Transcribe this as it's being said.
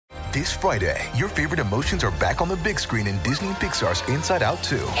This Friday, your favorite emotions are back on the big screen in Disney and Pixar's Inside Out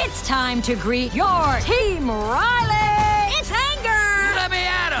 2. It's time to greet your Team Riley. It's anger. Let me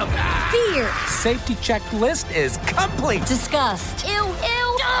at him. Fear. Safety checklist is complete. Disgust. Ew.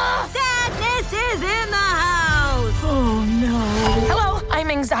 Sadness is in the house. Oh, no. Hello, I'm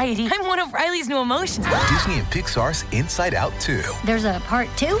anxiety. I'm one of Riley's new emotions. Disney and Pixar's Inside Out 2. There's a part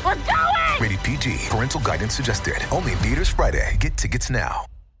 2? We're going! Rated PG. Parental guidance suggested. Only in theaters Friday. Get tickets now.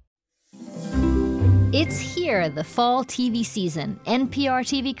 It's here, the fall TV season. NPR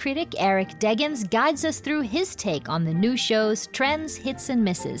TV critic Eric Deggans guides us through his take on the new shows, trends, hits, and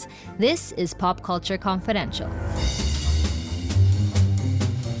misses. This is Pop Culture Confidential.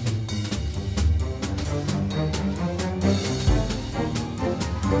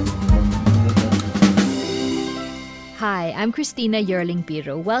 Hi, I'm Christina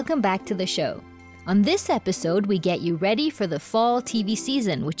Yerling-Biro. Welcome back to the show. On this episode, we get you ready for the fall TV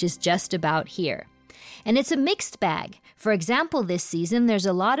season, which is just about here. And it's a mixed bag. For example, this season, there's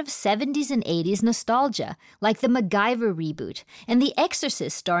a lot of 70s and 80s nostalgia, like the MacGyver reboot, and The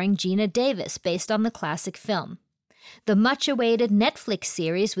Exorcist starring Geena Davis, based on the classic film. The much-awaited Netflix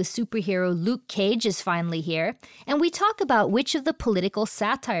series with superhero Luke Cage is finally here, and we talk about which of the political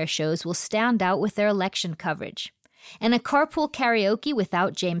satire shows will stand out with their election coverage. And a carpool karaoke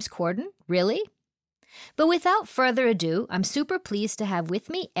without James Corden? Really? But without further ado, I'm super pleased to have with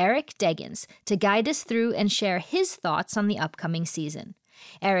me Eric Deggans to guide us through and share his thoughts on the upcoming season.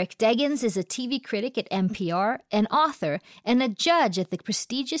 Eric Deggans is a TV critic at NPR, an author, and a judge at the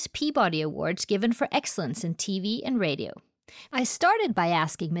prestigious Peabody Awards given for excellence in TV and radio. I started by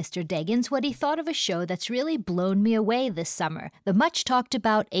asking Mr. Deggans what he thought of a show that's really blown me away this summer, the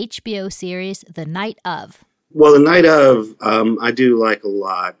much-talked-about HBO series The Night Of. Well, The Night Of, I do like a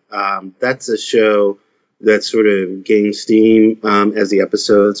lot. That's a show that sort of gains steam as the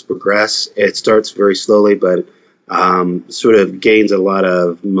episodes progress. It starts very slowly, but sort of gains a lot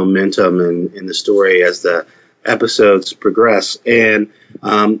of momentum in the story as the episodes progress. And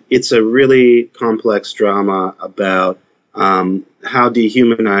it's a really complex drama about how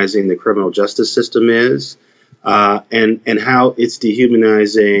dehumanizing the criminal justice system is, and how it's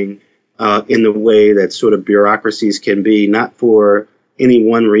dehumanizing in the way that sort of bureaucracies can be, not for any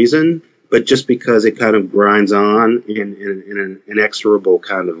one reason, but just because it kind of grinds on in an inexorable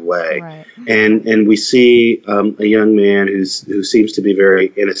kind of way. Right. And we see a young man who seems to be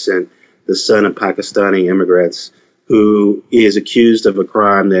very innocent, the son of Pakistani immigrants, who is accused of a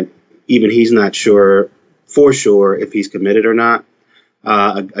crime that even he's not sure if he's committed or not,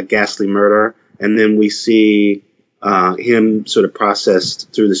 a ghastly murder. And then we see him sort of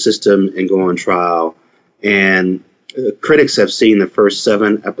processed through the system and go on trial. And critics have seen the first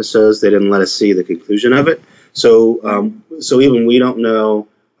 7 episodes. They didn't let us see the conclusion of it. So even we don't know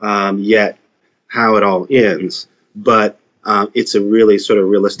yet how it all ends. But it's a really sort of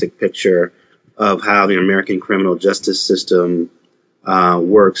realistic picture of how the American criminal justice system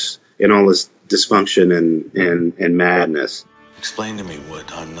works in all this dysfunction and madness. Explain to me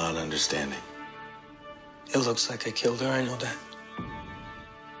what I'm not understanding. It looks like they killed her, I know that.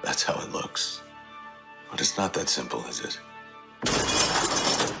 That's how it looks. But it's not that simple, is it?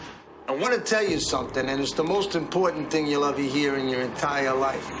 I want to tell you something, and it's the most important thing you'll ever hear in your entire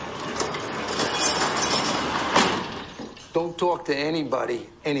life. Don't talk to anybody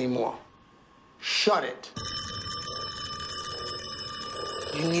anymore. Shut it.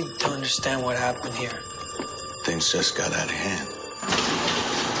 You need to understand what happened here. Things just got out of hand.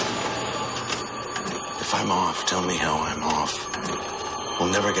 If I'm off, tell me how I'm off.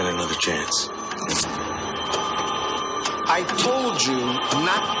 We'll never get another chance. I told you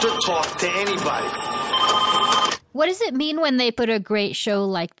not to talk to anybody. What does it mean when they put a great show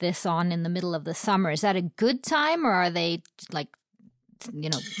like this on in the middle of the summer? Is that a good time, or are they like,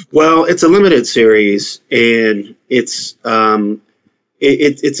 Well, it's a limited series, and it's a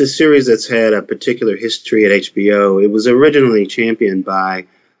series that's had a particular history at HBO. It was originally championed by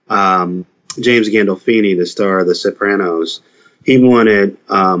James Gandolfini, the star of The Sopranos. He wanted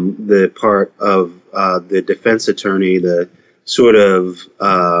the part of the defense attorney, the sort of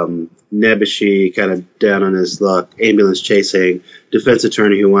nebbishy, kind of down on his luck, ambulance chasing defense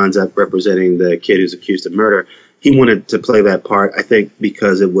attorney who winds up representing the kid who's accused of murder. He wanted to play that part, I think,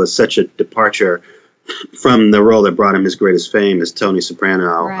 because it was such a departure from the role that brought him his greatest fame as Tony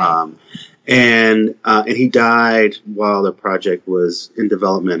Soprano. Right. And he died while the project was in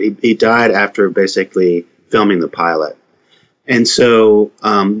development. He died after basically filming the pilot. And so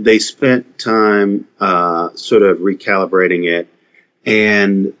they spent time sort of recalibrating it.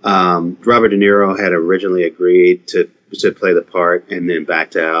 And Robert De Niro had originally agreed to to play the part, and then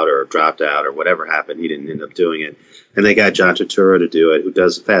backed out or dropped out or whatever happened. He didn't end up doing it, and they got John Turturro to do it, who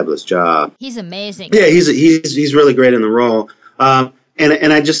does a fabulous job. He's amazing. Yeah, he's really great in the role. And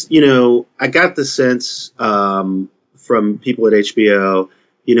I just, I got the sense from people at HBO,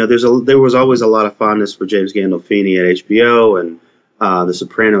 there was always a lot of fondness for James Gandolfini at HBO, and The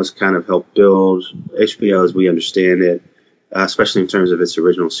Sopranos kind of helped build HBO as we understand it, especially in terms of its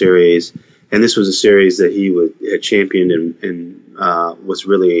original series. And this was a series that he had championed and was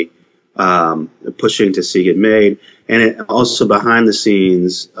really pushing to see get made. And it also behind the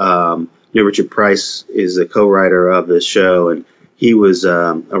scenes, Richard Price is the co-writer of this show, and he was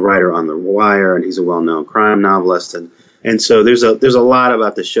a writer on The Wire, and he's a well-known crime novelist. And so there's a lot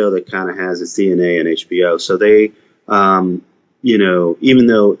about the show that kind of has its DNA in HBO. So they, even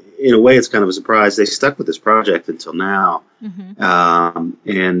though in a way it's kind of a surprise, they stuck with this project until now, and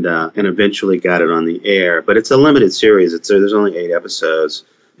eventually got it on the air. But it's a limited series. There's only 8 episodes.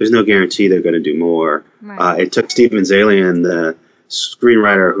 There's no guarantee they're going to do more. Right. It took Steven Zaillian, the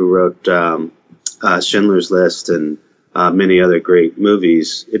screenwriter who wrote Schindler's List and many other great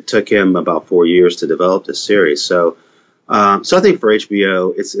movies, it took him about 4 years to develop this series. So I think for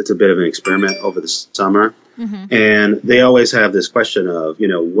HBO, it's a bit of an experiment over the summer. Mm-hmm. And they always have this question of,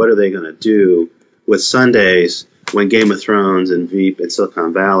 what are they going to do with Sundays when Game of Thrones and Veep and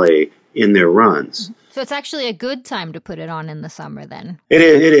Silicon Valley in their runs? So it's actually a good time to put it on in the summer then. It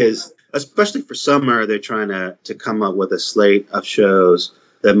is. Especially for summer, they're trying to come up with a slate of shows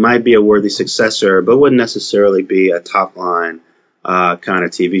that might be a worthy successor, but wouldn't necessarily be a top-line kind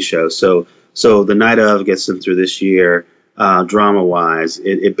of TV show. So The Night Of gets them through this year. Drama-wise,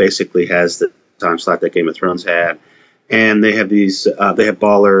 it basically has the time slot that Game of Thrones had. And they have they have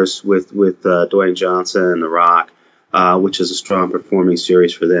Ballers with Dwayne Johnson and The Rock, which is a strong performing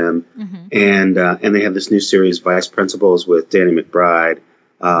series for them. Mm-hmm. And they have this new series, Vice Principals, with Danny McBride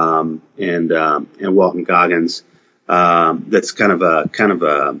and Walton Goggins. That's kind of a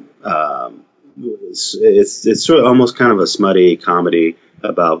it's sort of almost kind of a smutty comedy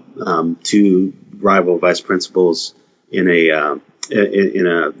about 2 rival vice principals in a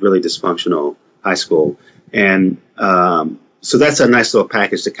really dysfunctional high school, and so that's a nice little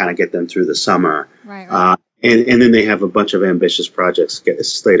package to kind of get them through the summer. Right. And then they have a bunch of ambitious projects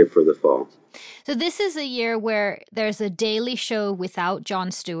slated for the fall. So this is a year where there's a daily show without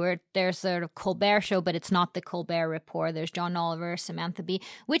Jon Stewart. There's sort of Colbert show, but it's not the Colbert Report. There's John Oliver, Samantha Bee.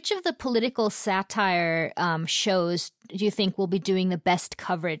 Which of the political satire shows do you think will be doing the best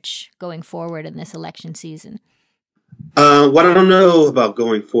coverage going forward in this election season? What I don't know about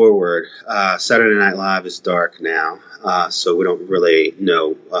going forward, Saturday Night Live is dark now, so we don't really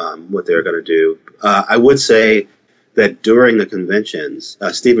know what they're going to do. I would say that during the conventions,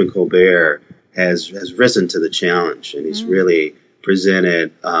 Stephen Colbert has risen to the challenge, and he's really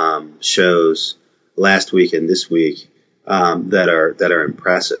presented shows last week and this week that are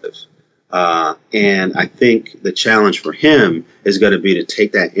impressive. And I think the challenge for him is going to be to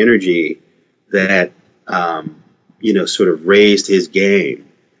take that energy that sort of raised his game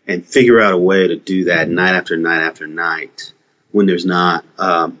and figure out a way to do that night after night after night when there's not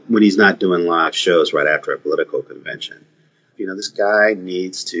when he's not doing live shows right after a political convention. This guy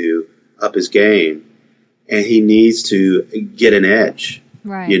needs to up his game, and he needs to get an edge.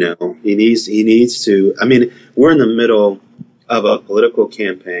 Right. He needs to. I mean, we're in the middle of a political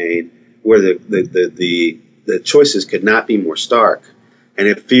campaign where the choices could not be more stark, and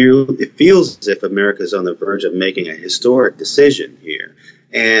it feels as if America is on the verge of making a historic decision here.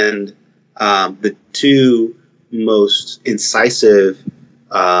 And the 2 most incisive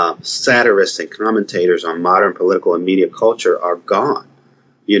satirists and commentators on modern political and media culture are gone.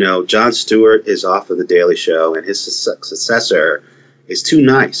 Jon Stewart is off of The Daily Show, and his successor is too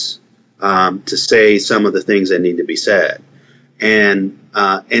nice to say some of the things that need to be said. And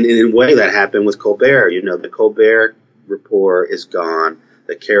in a way that happened with Colbert. The Colbert Report is gone.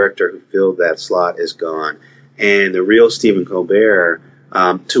 The character who filled that slot is gone. And the real Stephen Colbert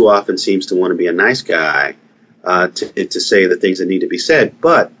too often seems to want to be a nice guy to say the things that need to be said.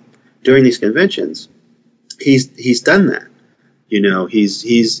 But during these conventions, he's done that.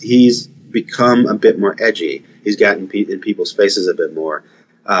 He's become a bit more edgy. He's gotten in people's faces a bit more.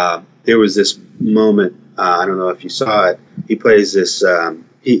 There was this moment, I don't know if you saw it, he plays this,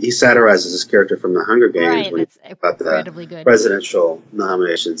 he satirizes this character from the Hunger Games, right, when about the presidential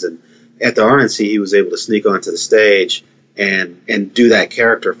nominations. And at the RNC, he was able to sneak onto the stage and do that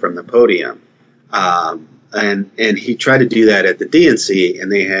character from the podium. And he tried to do that at the DNC, and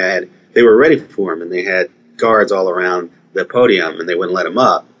they were ready for him, and they had guards all around the podium, and they wouldn't let him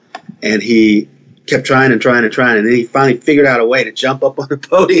up. And he kept trying, and then he finally figured out a way to jump up on the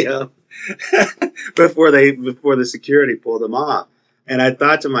podium before the security pulled him off. And I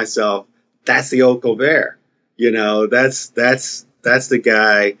thought to myself, that's the old Colbert. That's the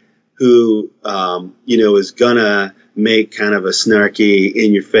guy who, is gonna make kind of a snarky,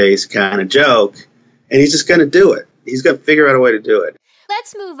 in-your-face kind of joke, and he's just gonna do it. He's gonna figure out a way to do it.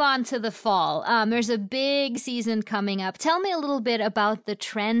 Let's move on to the fall. There's a big season coming up. Tell me a little bit about the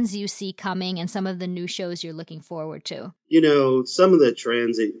trends you see coming and some of the new shows you're looking forward to. Some of the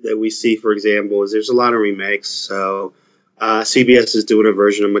trends that we see, for example, is there's a lot of remakes. So CBS is doing a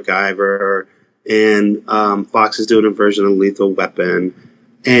version of MacGyver, and Fox is doing a version of Lethal Weapon.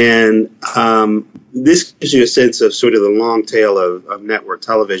 And this gives you a sense of sort of the long tail of network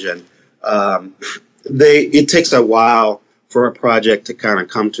television. It takes a while for a project to kind of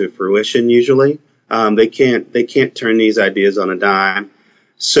come to fruition. Usually, they can't turn these ideas on a dime.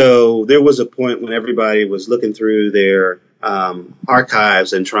 So there was a point when everybody was looking through their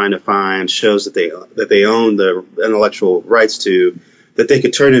archives and trying to find shows that they own the intellectual rights to, that they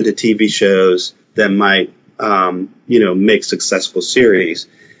could turn into TV shows that might make successful series.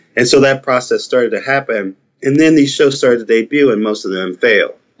 And so that process started to happen, and then these shows started to debut, and most of them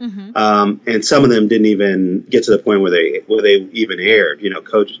failed. Mm-hmm. And some of them didn't even get to the point where they even aired.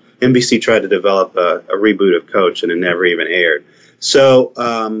 NBC tried to develop a reboot of Coach, and it never even aired. So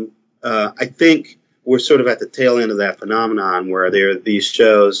I think we're sort of at the tail end of that phenomenon where there are these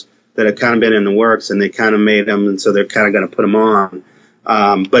shows that have kind of been in the works, and they kind of made them, and so they're kind of going to put them on.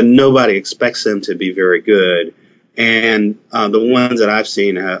 But nobody expects them to be very good. And the ones that I've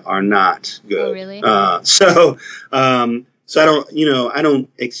seen are not good. Oh, really? So I don't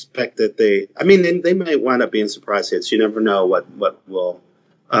expect that they might wind up being surprise hits. You never know what will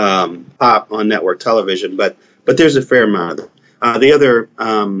pop on network television, but there's a fair amount of them. The other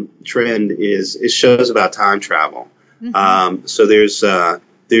trend is shows about time travel. Mm-hmm. So there's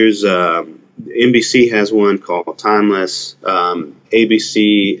NBC has one called Timeless.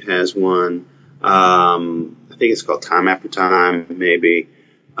 ABC has one. I think it's called Time After Time, maybe.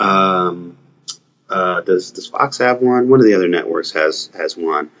 Does Fox have one? One of the other networks has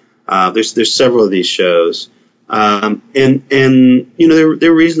one. There's several of these shows, and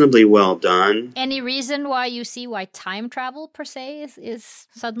they're reasonably well done. Any reason why time travel per se is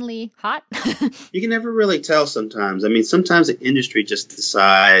suddenly hot? You can never really tell sometimes. I mean, sometimes the industry just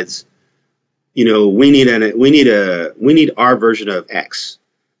decides, we need our version of X,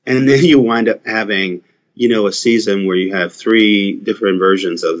 and then you wind up having a season where you have 3 different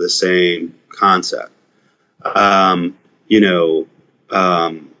versions of the same concept. Time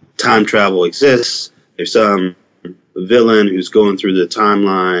travel exists. There's some villain who's going through the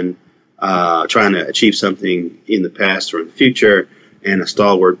timeline, trying to achieve something in the past or in the future, and a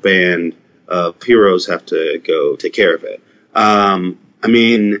stalwart band of heroes have to go take care of it.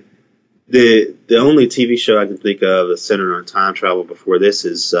 The only TV show I can think of that's centered on time travel before this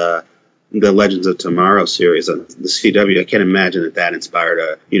is the Legends of Tomorrow series on the CW. I can't imagine that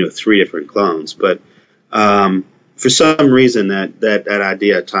inspired 3 different clones, but for some reason that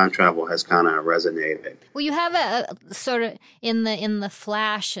idea of time travel has kind of resonated. Well, you have a sort of in the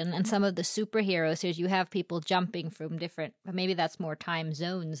Flash and some of the superhero series, you have people jumping from different. Maybe that's more time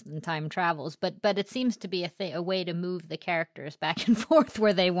zones than time travels, but it seems to be a way to move the characters back and forth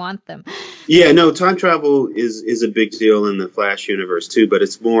where they want them. Yeah, no, time travel is a big deal in the Flash universe too, but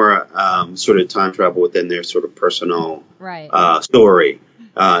it's more sort of time travel within their sort of personal story.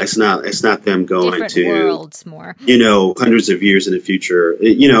 It's not them going different to worlds more. Hundreds of years in the future.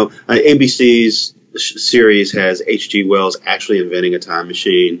 ABC's series has H.G. Wells actually inventing a time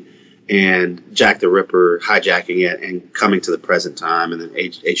machine, and Jack the Ripper hijacking it and coming to the present time, and then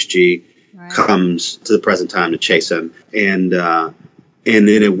H.G. comes to the present time to chase him, and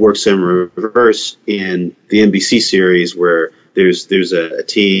then it works in reverse in the NBC series where there's a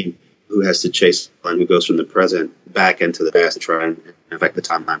team who has to chase someone who goes from the present back into the past to try and affect the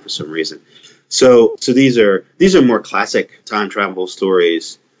timeline for some reason. So these are more classic time travel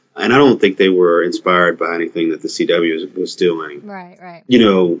stories, and I don't think they were inspired by anything that the CW was doing. Right.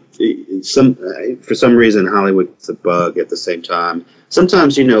 For some reason Hollywood gets a bug at the same time.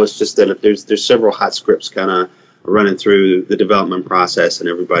 Sometimes it's just that there's several hot scripts kind of running through the development process, and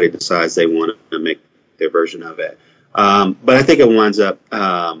everybody decides they want to make their version of it. But I think it winds up.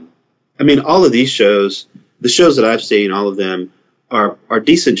 All of these shows, the shows that I've seen, all of them are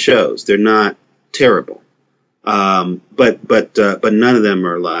decent shows. They're not terrible, but none of them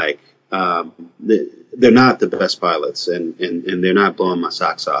are like they're not the best pilots, and they're not blowing my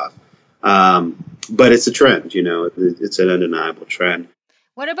socks off. But it's a trend, it's an undeniable trend.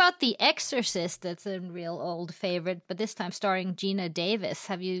 What about The Exorcist? That's a real old favorite, but this time starring Gina Davis.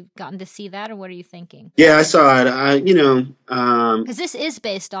 Have you gotten to see that, or what are you thinking? Yeah, I saw it. Because this is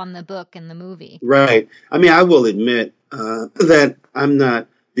based on the book and the movie. Right. I mean, I will admit that I'm not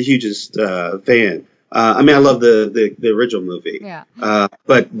the hugest fan. I mean, I love the original movie. Yeah.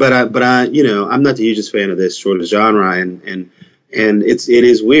 But I I'm not the hugest fan of this sort of genre, and it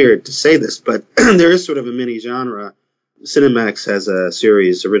is weird to say this, but there is sort of a mini genre. Cinemax has a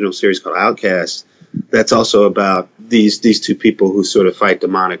original series called Outcast, that's also about these two people who sort of fight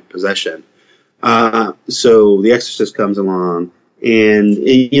demonic possession. So The Exorcist comes along, and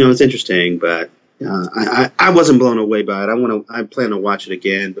it's interesting, but I wasn't blown away by it. I plan to watch it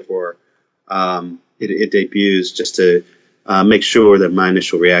again before it debuts, just to make sure that my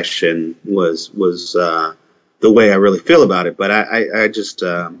initial reaction was the way I really feel about it. But I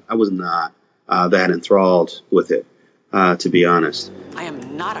was not that enthralled with it. To be honest. I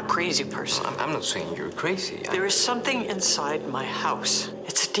am not a crazy person. I'm not saying you're crazy. There is something inside my house.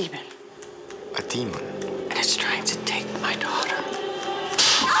 It's a demon. A demon? And it's trying to take my daughter.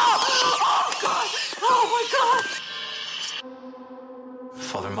 Oh God! Oh my God!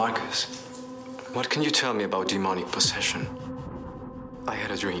 Father Marcus, what can you tell me about demonic possession? I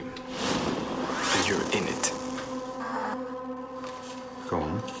had a dream, and you're in it. Go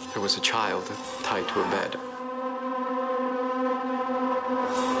on. There was a child tied to a bed.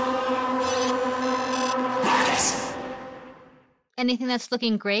 Anything that's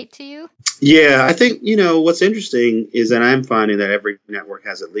looking great to you? Yeah, I think, what's interesting is that I'm finding that every network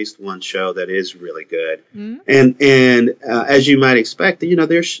has at least one show that is really good. Mm-hmm. And as you might expect,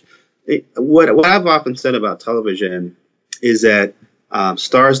 there's what I've often said about television is that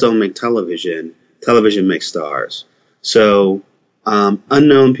stars don't make television. Television makes stars. So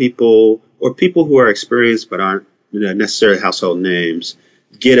unknown people or people who are experienced but aren't necessarily household names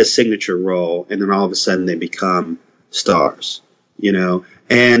get a signature role, and then all of a sudden they become stars.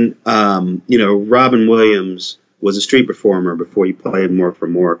 And Robin Williams was a street performer before he played Mork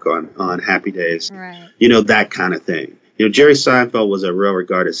from Mork on Happy Days. Right. That kind of thing. Jerry Seinfeld was a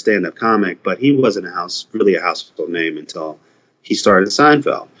well-regarded stand-up comic, but he wasn't really a household name until he started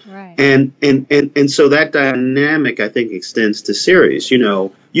Seinfeld. Right. And so that dynamic, I think, extends to series.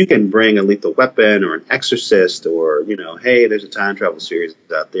 You can bring a Lethal Weapon or an Exorcist or, hey, there's a time travel series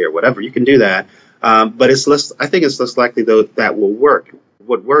out there, whatever. You can do that. But I think it's less likely, though, that will work.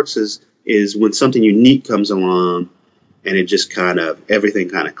 What works is when something unique comes along and it just everything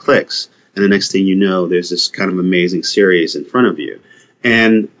kind of clicks. And the next thing you know, there's this kind of amazing series in front of you.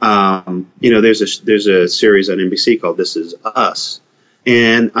 And, there's a series on NBC called This Is Us.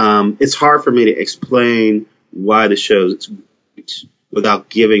 And it's hard for me to explain why the show, without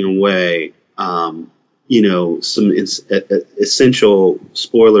giving away, some essential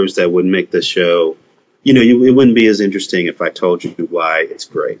spoilers that would make the show, it wouldn't be as interesting if I told you why it's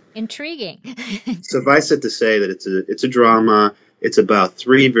great. Intriguing. Suffice it to say that it's a drama. It's about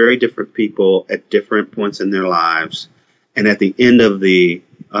three very different people at different points in their lives, and at the end of the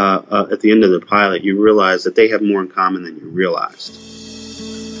pilot, you realize that they have more in common than you realized.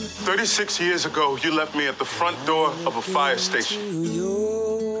 36 years ago, you left me at the front door of a fire station.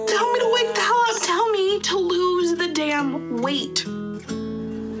 Tell me to wake the hell up. Tell me to lose the damn weight.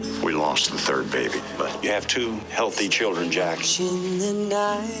 We lost the third baby, but you have two healthy children, Jack. In the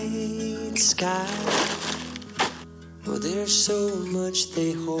night sky, well, there's so much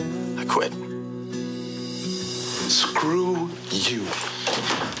they hold. I quit. Screw you.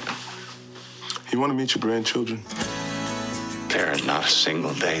 You want to meet your grandchildren? There is not a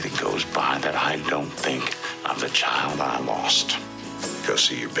single day that goes by that I don't think of the child I lost. Go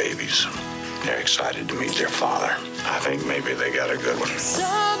see your babies. They're excited to meet their father. I think maybe they got a good one.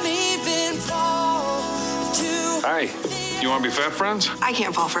 Some even fall to. Hey, you want to be fat friends? I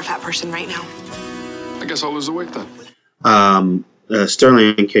can't fall for a fat person right now. I guess I'll lose the weight then.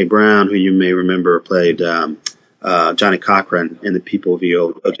 Sterling K. Brown, who you may remember played Johnny Cochran in The People v.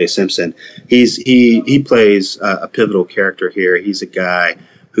 O.J. Simpson. He plays a pivotal character here. He's a guy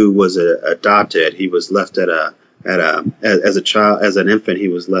who was adopted. He was left as an infant. He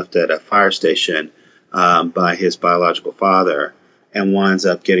was left at a fire station by his biological father, and winds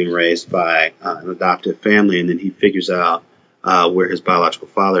up getting raised by an adoptive family. And then he figures out where his biological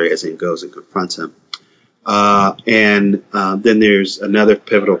father is and goes and confronts him. And then there's another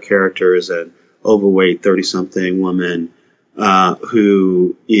pivotal character, is an overweight 30-something woman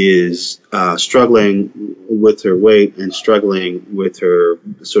who is struggling with her weight and struggling with her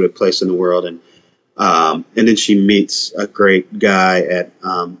sort of place in the world. And then she meets a great guy at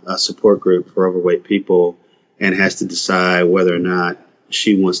a support group for overweight people and has to decide whether or not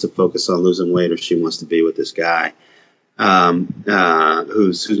she wants to focus on losing weight or she wants to be with this guy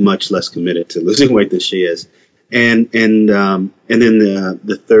who's much less committed to losing weight than she is. And then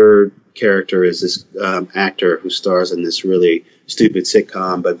the third character is this actor who stars in this really stupid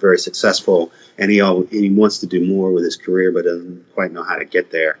sitcom, but very successful. And he wants to do more with his career, but doesn't quite know how to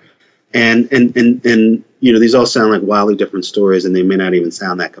get there. And these all sound like wildly different stories, and they may not even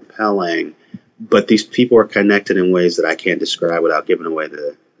sound that compelling. But these people are connected in ways that I can't describe without giving away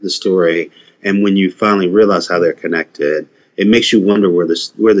the story. And when you finally realize how they're connected, it makes you wonder where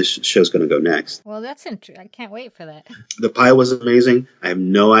this show's going to go next. Well, that's interesting. I can't wait for that. The pilot was amazing. I have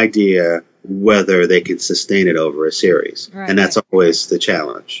no idea whether they can sustain it over a series. Right, and that's always the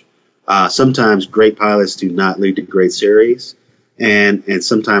challenge. Sometimes great pilots do not lead to great series, and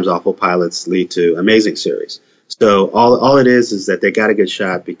sometimes awful pilots lead to amazing series. So all it is that they got a good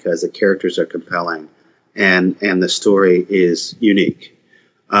shot because the characters are compelling and the story is unique.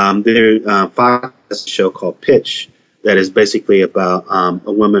 Fox has a show called Pitch that is basically about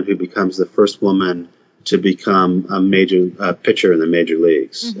a woman who becomes the first woman to become a major pitcher in the major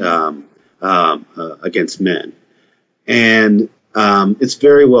leagues against men. And it's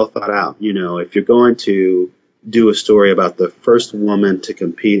very well thought out. If you're going to do a story about the first woman to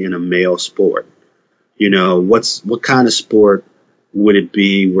compete in a male sport, what kind of sport would it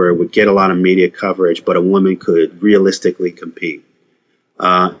be where it would get a lot of media coverage, but a woman could realistically compete?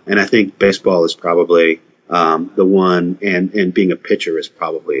 And I think baseball is probably the one, and being a pitcher is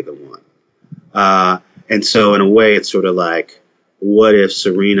probably the one. And so in a way, it's sort of like, what if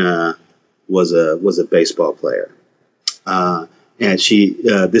Serena was a baseball player? And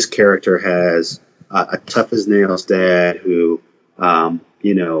this character has a tough as nails dad who,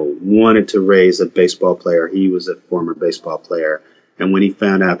 wanted to raise a baseball player. He was a former baseball player. And when he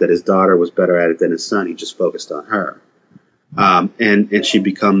found out that his daughter was better at it than his son, he just focused on her. And she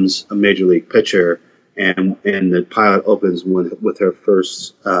becomes a major league pitcher. And the pilot opens with her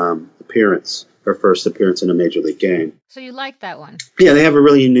first appearance in a major league game. So you like that one? Yeah, they have a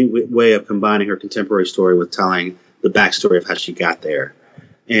really unique way of combining her contemporary story with telling the backstory of how she got there.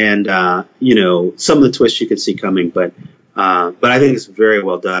 And some of the twists you could see coming, but I think it's very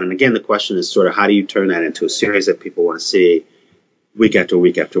well done. And again, the question is sort of how do you turn that into a series that people want to see week after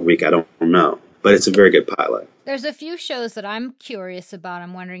week after week? I don't know, but it's a very good pilot. There's a few shows that I'm curious about.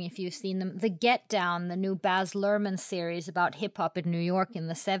 I'm wondering if you've seen them. The Get Down, the new Baz Luhrmann series about hip-hop in New York in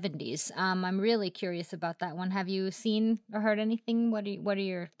the 70s. I'm really curious about that one. Have you seen or heard anything? What are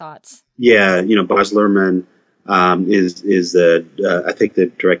your thoughts? Yeah, Baz Luhrmann is I think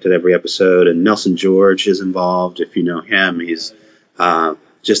they've directed every episode, and Nelson George is involved. If you know him, he's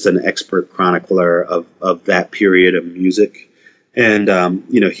just an expert chronicler of that period of music. And,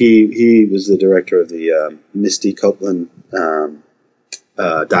 he was the director of the Misty Copeland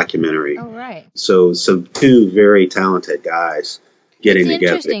documentary. Oh, right. So two very talented guys getting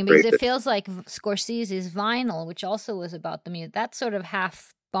together. It's interesting because it feels like Scorsese's Vinyl, which also was about the music, that sort of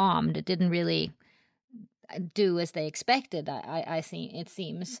half bombed. It didn't really do as they expected, it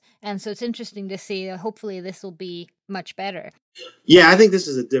seems. And so it's interesting to see. Hopefully this will be much better. Yeah, I think this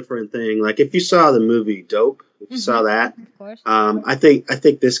is a different thing. Like if you saw the movie Dope, if you saw that, of course. I think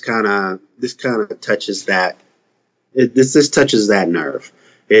this kind of touches that. This touches that nerve.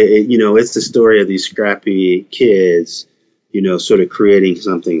 It's the story of these scrappy kids, sort of creating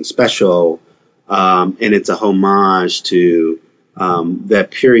something special, and it's a homage to that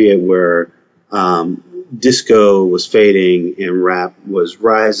period where disco was fading and rap was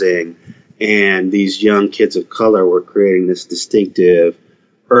rising, and these young kids of color were creating this distinctive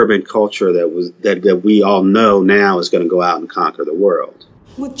urban culture that we all know now is going to go out and conquer the world.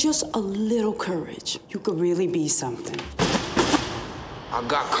 With just a little courage, you could really be something. I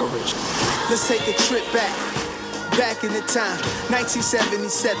got courage. Let's take a trip back in the time,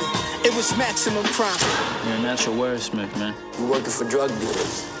 1977. It was maximum crime. Man, that's your wordsmith, man. You working for drug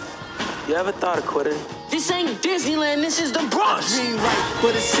dealers. You ever thought of quitting? This ain't Disneyland, this is the Bronx. You ain't right,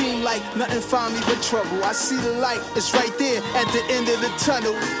 but it seemed like nothing found me but trouble. I see the light, it's right there at the end of the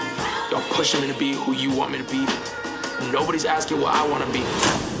tunnel. Y'all pushing me to be who you want me to be. Nobody's asking what I want to be.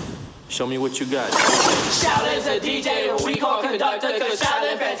 Show me what you got. Shaolin's a DJ, who we call conductor, cause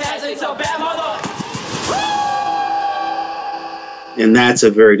Shaolin fantastic, so bad mother. And that's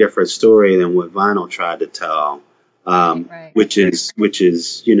a very different story than what Vinyl tried to tell, which is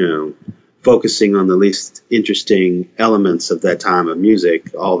focusing on the least interesting elements of that time of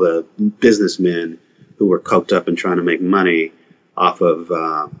music, all the businessmen who were coked up and trying to make money off of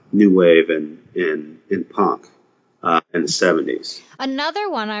new wave and punk in the 70s.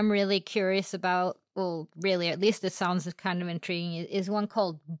 Another one I'm really curious about well, really, at least it sounds kind of intriguing, is one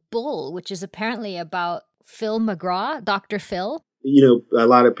called Bull, which is apparently about Phil McGraw, Dr. Phil. You know, a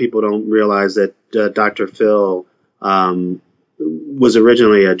lot of people don't realize that Dr. Phil was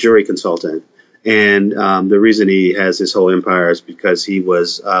originally a jury consultant. And the reason he has his whole empire is because he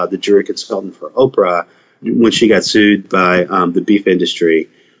was the jury consultant for Oprah when she got sued by the beef industry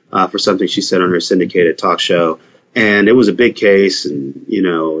for something she said on her syndicated talk show. And it was a big case, and, you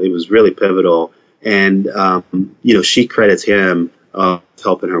know, it was really pivotal. And, you know, she credits him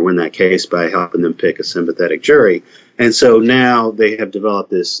helping her win that case by helping them pick a sympathetic jury. And so now they have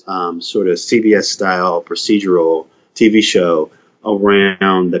developed this sort of CBS-style procedural TV show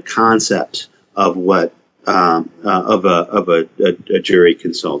around the concept of what of a jury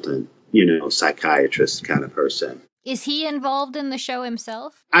consultant, you know, psychiatrist kind of person. Is he involved in the show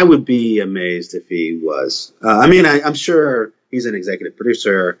himself? I would be amazed if he was. I mean, I'm sure he's an executive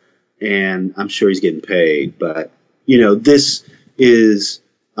producer, and I'm sure he's getting paid. But, you know, this is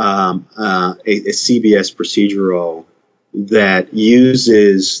a CBS procedural that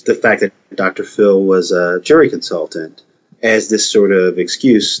uses the fact that Dr. Phil was a jury consultant as this sort of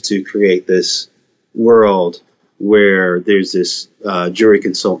excuse to create this world where there's this jury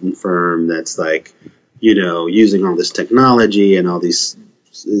consultant firm that's like, you know, using all this technology and all these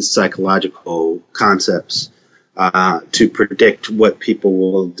psychological concepts to predict what people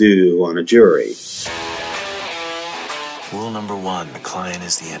will do on a jury. Rule number 1, the client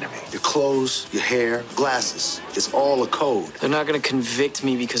is the enemy. Your clothes, your hair, glasses, it's all a code. They're not gonna convict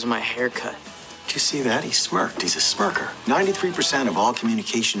me because of my haircut. Did you see that? He smirked. He's a smirker. 93% of all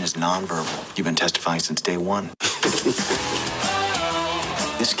communication is nonverbal. You've been testifying since day one.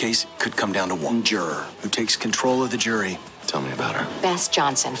 This case could come down to one juror who takes control of the jury. Tell me about her. Bess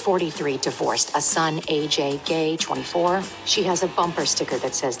Johnson, 43, divorced. A son, AJ Gay, 24. She has a bumper sticker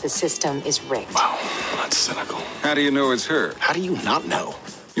that says the system is rigged. Wow, that's cynical. How do you know it's her? How do you not know?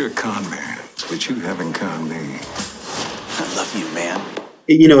 You're a con man, but you haven't conned me. I love you, man.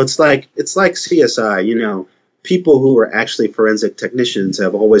 You know, it's like CSI. You know, people who are actually forensic technicians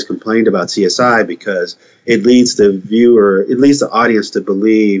have always complained about CSI because it leads the audience to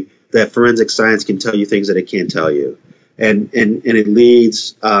believe that forensic science can tell you things that it can't tell you, and it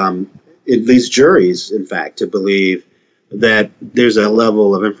leads juries, in fact, to believe that there's a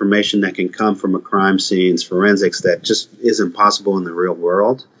level of information that can come from a crime scene's forensics that just isn't possible in the real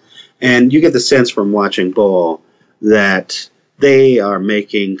world. And you get the sense from watching Bull that they are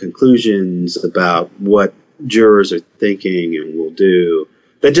making conclusions about what jurors are thinking and will do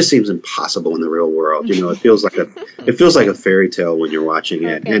that just seems impossible in the real world. You know, it feels like a fairy tale when you're watching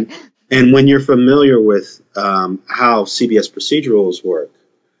it. Okay. And when you're familiar with how CBS procedurals work,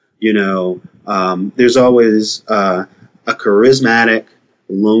 you know, there's always a charismatic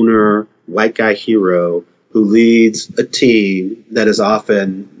loner white guy hero who leads a team that is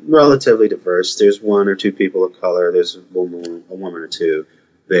often relatively diverse. There's one or two people of color. There's a woman or two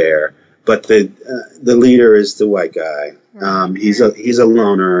there. But the leader is the white guy. He's a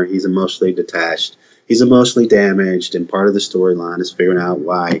loner. He's emotionally detached. He's emotionally damaged. And part of the storyline is figuring out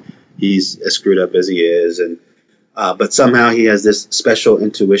why he's as screwed up as he is. And but somehow he has this special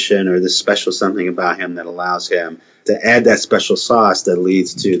intuition or this special something about him that allows him to add that special sauce that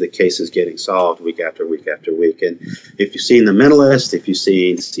leads to the cases getting solved week after week after week. And if you've seen The Mentalist, if you've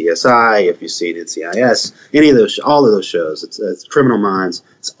seen CSI, if you've seen NCIS, all of those shows, it's Criminal Minds,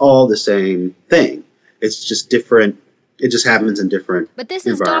 it's all the same thing. It's just different. It just happens in different But this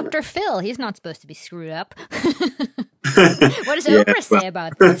is Dr. Phil. He's not supposed to be screwed up. What does Oprah say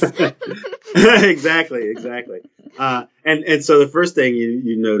about this? Exactly. And so the first thing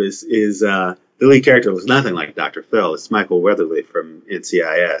you notice is the lead character was nothing like Dr. Phil. It's Michael Weatherly from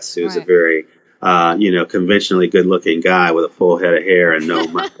NCIS, who's a very, conventionally good-looking guy with a full head of hair and no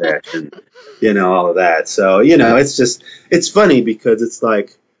mustache and, all of that. So, it's funny because it's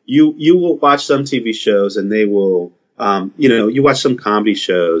like you will watch some TV shows and they will, you watch some comedy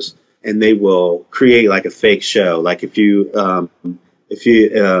shows and they will create like a fake show. Like if you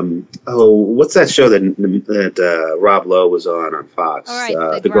what's that show that Rob Lowe was on Fox? All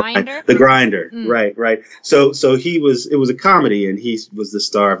right, The Grinder. The Grinder, right. So it was a comedy, and he was the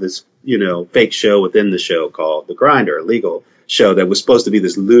star of this, fake show within the show called The Grinder, a legal show that was supposed to be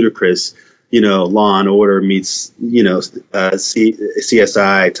this ludicrous, Law and Order meets,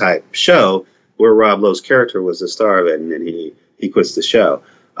 CSI type show where Rob Lowe's character was the star of it, and then he quits the show.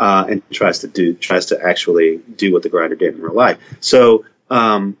 And tries to actually do what The Grinder did in real life. So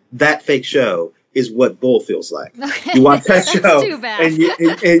that fake show is what Bull feels like. Okay. You watch that show, too bad.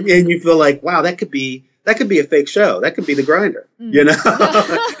 and you feel like, wow, that could be that could be a fake show. That could be The Grinder, you know?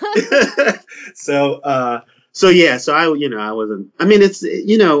 So I wasn't, I mean, it's,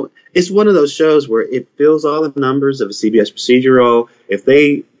 you know, it's one of those shows where it fills all the numbers of a CBS procedural. If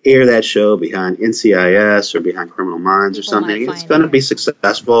they air that show behind NCIS or behind Criminal Minds or something, it's going to be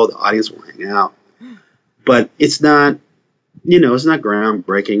successful. The audience will hang out. But it's not, you know, it's not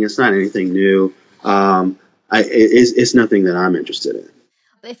groundbreaking. It's not anything new. It's nothing that I'm interested in.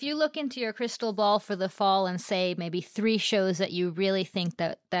 If you look into your crystal ball for the fall and say maybe 3 shows that you really think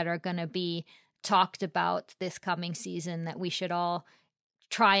that are going to be talked about this coming season that we should all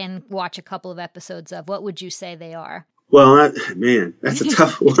try and watch a couple of episodes of, what would you say they are? Well, man, that's a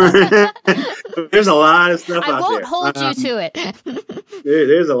tough one. There's a lot of stuff out there. I won't hold you to it.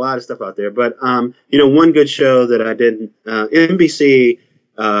 There's a lot of stuff out there. But, you know, one good show that I did, NBC,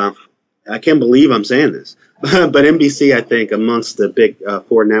 I can't believe I'm saying this, but NBC, I think, amongst the big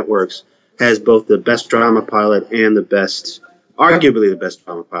 4 networks, has both the best drama pilot and arguably the best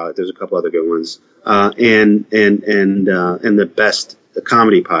drama pilot. There's a couple other good ones, and the best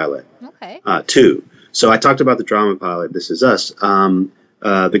comedy pilot, too. So I talked about the drama pilot, This Is Us.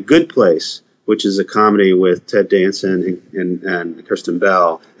 The Good Place, which is a comedy with Ted Danson and Kristen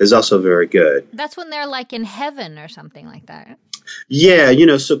Bell, is also very good. That's when they're like in heaven or something like that. Yeah, you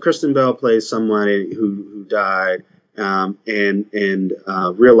know, so Kristen Bell plays someone who died and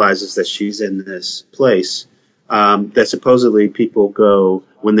realizes that she's in this place that supposedly people go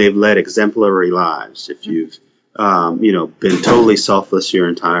when they've led exemplary lives. If you've, you know, been totally selfless your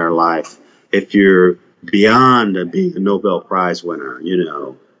entire life, if you're beyond being a Nobel Prize winner, you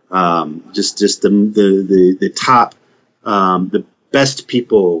know, just the top, the best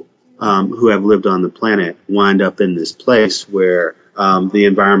people who have lived on the planet wind up in this place where the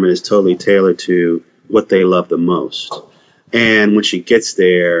environment is totally tailored to what they love the most. And when she gets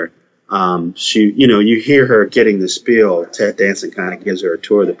there, she, you know, you hear her getting the spiel. Ted Danson kind of gives her a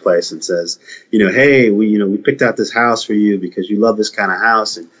tour of the place and says, you know, hey, we picked out this house for you because you love this kind of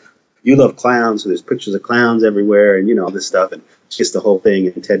house and you love clowns, so there's pictures of clowns everywhere, and you know all this stuff, and she gets the whole thing,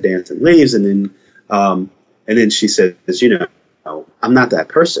 and Ted Danson leaves, and then she says, you know, I'm not that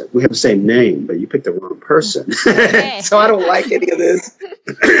person. We have the same name, but you picked the wrong person, so I don't like any of this.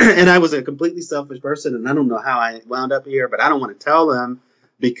 And I was a completely selfish person, and I don't know how I wound up here, but I don't want to tell them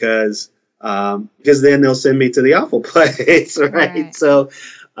because then they'll send me to the awful place, right? So,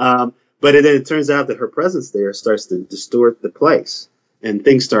 but then it turns out that her presence there starts to distort the place. And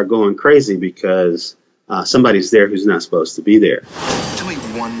things start going crazy because somebody's there who's not supposed to be there. Tell me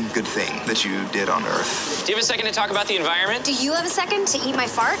one good thing that you did on Earth. Do you have a second to talk about the environment? Do you have a second to eat my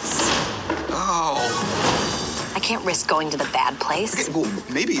farts? Oh. I can't risk going to the bad place. Okay, well,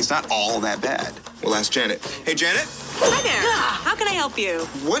 maybe it's not all that bad. We'll ask Janet. Hey, Janet? Hi there. How can I help you?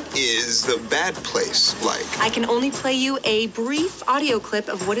 What is the bad place like? I can only play you a brief audio clip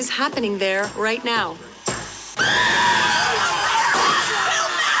of what is happening there right now.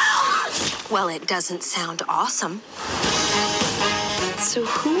 Well, it doesn't sound awesome. So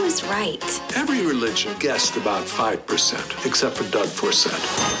who was right? Every religion guessed about 5%, except for Doug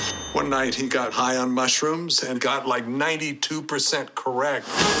Forsett. One night he got high on mushrooms and got like 92% correct.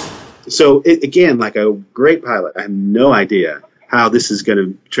 So, again, like a great pilot. I have no idea how this is going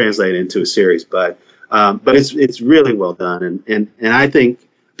to translate into a series, but it's really well done. And I think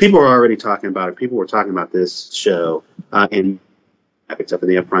people are already talking about it. People were talking about this show up in the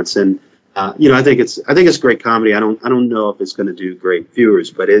upfronts, and you know, I think it's great comedy. I don't know if it's going to do great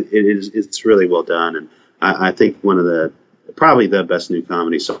viewers, but it's really well done, and I think one of probably the best new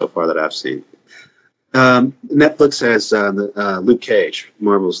comedy so far that I've seen. Netflix has Luke Cage,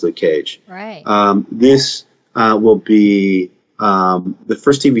 Marvel's Luke Cage. Right. This will be the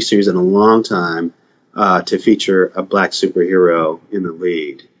first TV series in a long time to feature a black superhero in the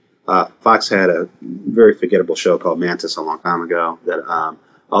lead. Fox had a very forgettable show called Mantis a long time ago that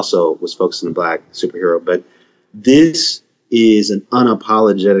also was focused on a black superhero. But this is an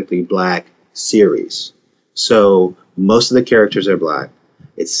unapologetically black series. So most of the characters are black.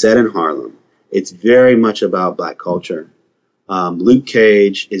 It's set in Harlem. It's very much about black culture. Luke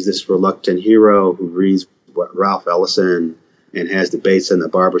Cage is this reluctant hero who reads Ralph Ellison and has debates in the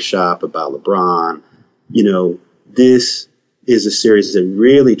barbershop about LeBron. You know, this is a series that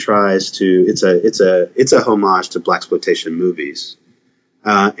really tries to, it's a homage to blaxploitation movies.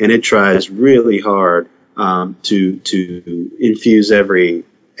 And it tries really hard to infuse every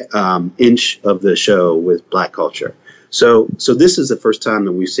inch of the show with black culture. So this is the first time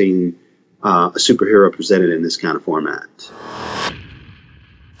that we've seen a superhero presented in this kind of format.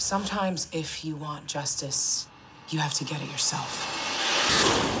 Sometimes if you want justice, you have to get it yourself.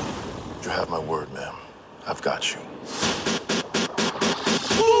 You have my word, ma'am. I've got you.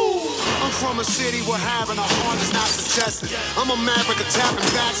 I'm from a city where having a heart is not suggested. I'm a maverick, a tapping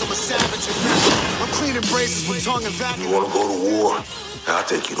bags, I'm a savage. I'm cleaning braces with tongue and vacuum. You want to go to war? I'll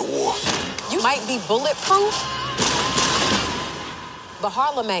take you to war. You might be bulletproof, but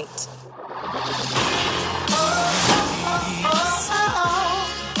Harlem ain't.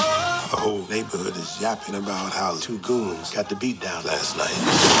 The whole neighborhood is yapping about how 2 goons got the beat down last night.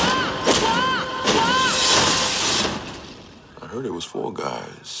 I heard it was 4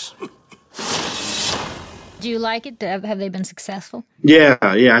 guys. Do you like it? Have they been successful? Yeah.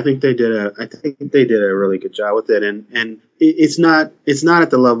 I think they did a really good job with it, and it's not at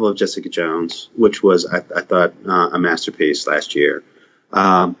the level of Jessica Jones, which was I thought a masterpiece last year,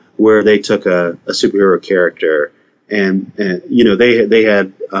 where they took a superhero character and they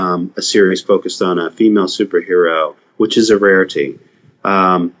had a series focused on a female superhero, which is a rarity,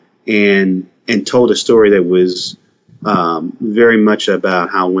 and told a story that was very much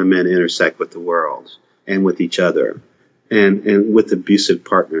about how women intersect with the world and with each other, and with abusive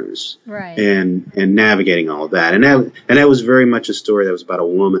partners, right? And navigating all of that, and that was very much a story that was about a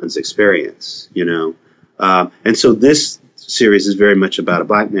woman's experience, and so this series is very much about a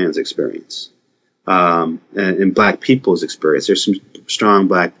black man's experience, and black people's experience. There's some strong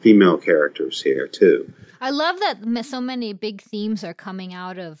black female characters here too. I love that so many big themes are coming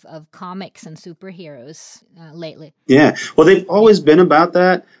out of comics and superheroes lately. Yeah, well, they've always been about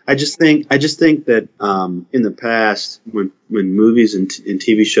that. I just think that in the past, when movies and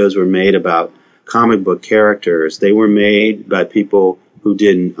TV shows were made about comic book characters, they were made by people who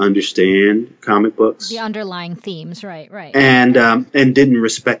didn't understand comic books, the underlying themes, right, and didn't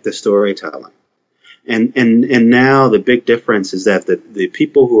respect the storytelling. And now the big difference is that the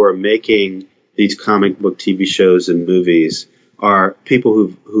people who are making these comic book TV shows and movies are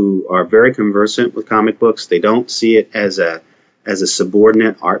people who are very conversant with comic books. They don't see it as a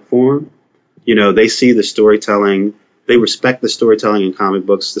subordinate art form. They see the storytelling. They respect the storytelling in comic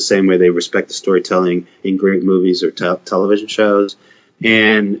books the same way they respect the storytelling in great movies or television shows.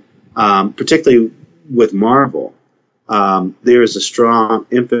 And particularly with Marvel, there is a strong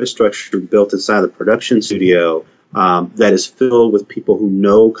infrastructure built inside the production studio that is filled with people who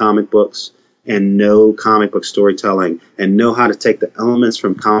know comic books and know comic book storytelling and know how to take the elements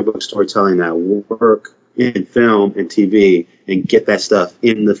from comic book storytelling that work in film and TV and get that stuff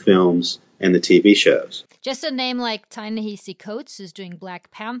in the films and the TV shows. Just a name like Ta-Nehisi Coates, who's doing Black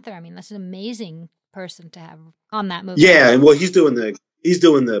Panther. I mean, that's an amazing person to have on that movie. Yeah, well, he's doing the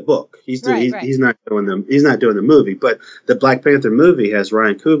book. He's not doing the movie, but the Black Panther movie has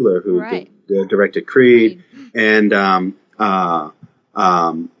Ryan Coogler, who directed Creed, and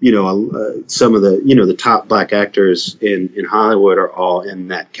some of the top black actors in Hollywood are all in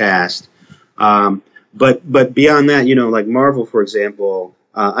that cast. But beyond that, like Marvel, for example,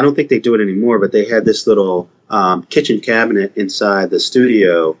 I don't think they do it anymore, but they had this little kitchen cabinet inside the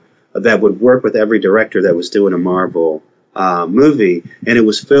studio that would work with every director that was doing a Marvel movie, and it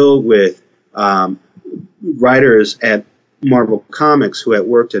was filled with writers at Marvel Comics who had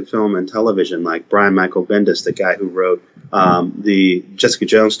worked in film and television, like Brian Michael Bendis, the guy who wrote the Jessica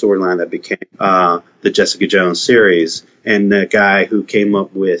Jones storyline that became the Jessica Jones series, and the guy who came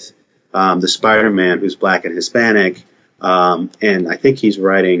up with the Spider-Man, who's black and Hispanic, and I think he's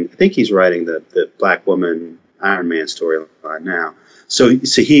writing the Black Woman Iron Man storyline now. So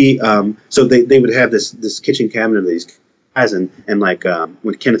they would have this kitchen cabinet of these guys, and like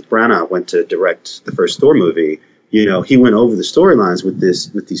when Kenneth Branagh went to direct the first Thor movie, he went over the storylines with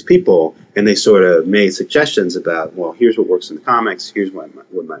these people, and they sort of made suggestions about, well, here's what works in the comics, here's what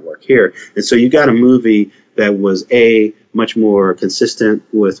might work here. And so you got a movie that was much more consistent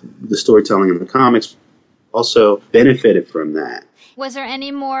with the storytelling in the comics, also benefited from that. Was there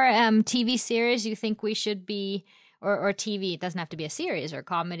any more TV series you think we should be, or TV, it doesn't have to be a series or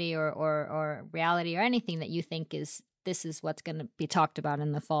comedy or reality or anything that you think this is what's going to be talked about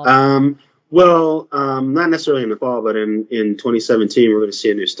in the fall? Not necessarily in the fall, but in 2017, we're going to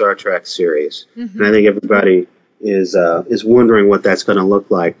see a new Star Trek series. Mm-hmm. And I think everybody is wondering what that's going to look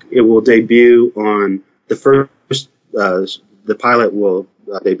like. It will debut on the pilot will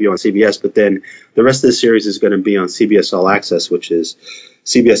debut on CBS, but then the rest of the series is going to be on CBS All Access, which is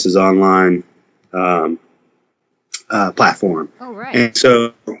CBS's online platform. Oh, right. And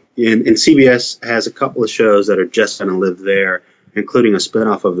so and CBS has a couple of shows that are just going to live there, including a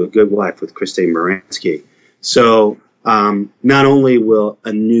spinoff of The Good Wife with Christine Baranski. So not only will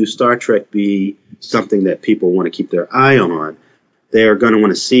a new Star Trek be something that people want to keep their eye on, they are going to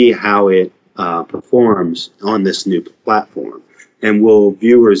want to see how it performs on this new platform. And will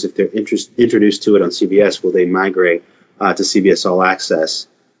viewers, if they're introduced to it on CBS, will they migrate to CBS All Access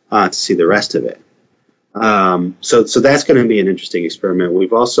to see the rest of it? So that's going to be an interesting experiment.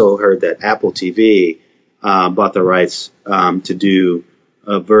 We've also heard that Apple TV bought the rights to do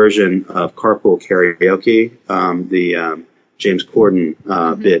a version of Carpool Karaoke, the James Corden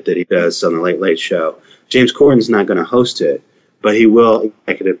bit that he does on the Late Late Show. James Corden's not going to host it, but he will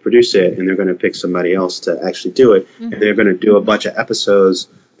executive produce it, and they're going to pick somebody else to actually do it. And they're going to do a bunch of episodes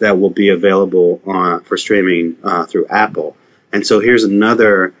that will be available for streaming through Apple. And so here's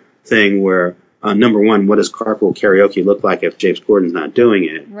another thing where, number one, what does Carpool Karaoke look like if James Corden's not doing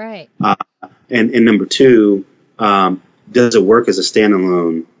it? Right. And number two, does it work as a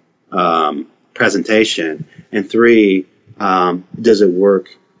standalone presentation? And three, does it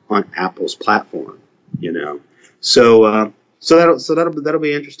work on Apple's platform? So that'll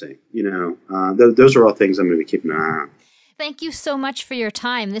be interesting. Those are all things I'm going to be keeping an eye on. Thank you so much for your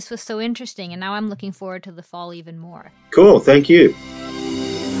time. This was so interesting, and now I'm looking forward to the fall even more. Cool. Thank you.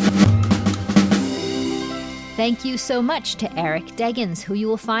 Thank you so much to Eric Deggans, who you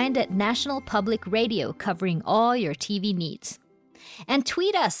will find at National Public Radio, covering all your TV needs. And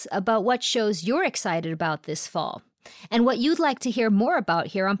tweet us about what shows you're excited about this fall, and what you'd like to hear more about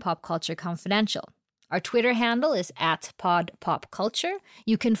here on Pop Culture Confidential. Our Twitter handle is @PodPopCulture.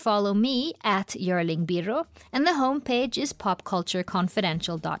 You can follow me @YerlingBiro, and the homepage is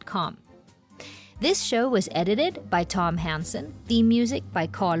popcultureconfidential.com. This show was edited by Tom Hansen, theme music by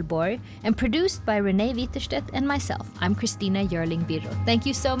Carl Borg, and produced by Renee Witterstedt and myself. I'm Christina Yerling-Biro. Thank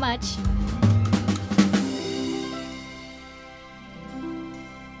you so much.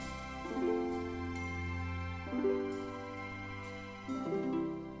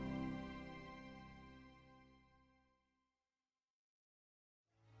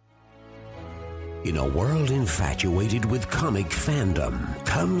 In a world infatuated with comic fandom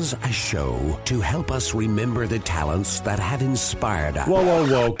comes a show to help us remember the talents that have inspired us.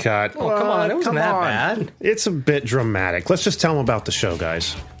 Whoa, cut. Oh, come on. It wasn't that bad. It's a bit dramatic. Let's just tell them about the show,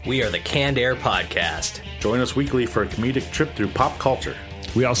 guys. We are the Canned Air Podcast. Join us weekly for a comedic trip through pop culture.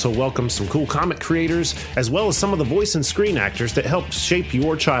 We also welcome some cool comic creators, as well as some of the voice and screen actors that helped shape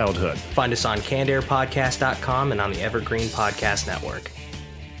your childhood. Find us on CannedAirPodcast.com and on the Evergreen Podcast Network.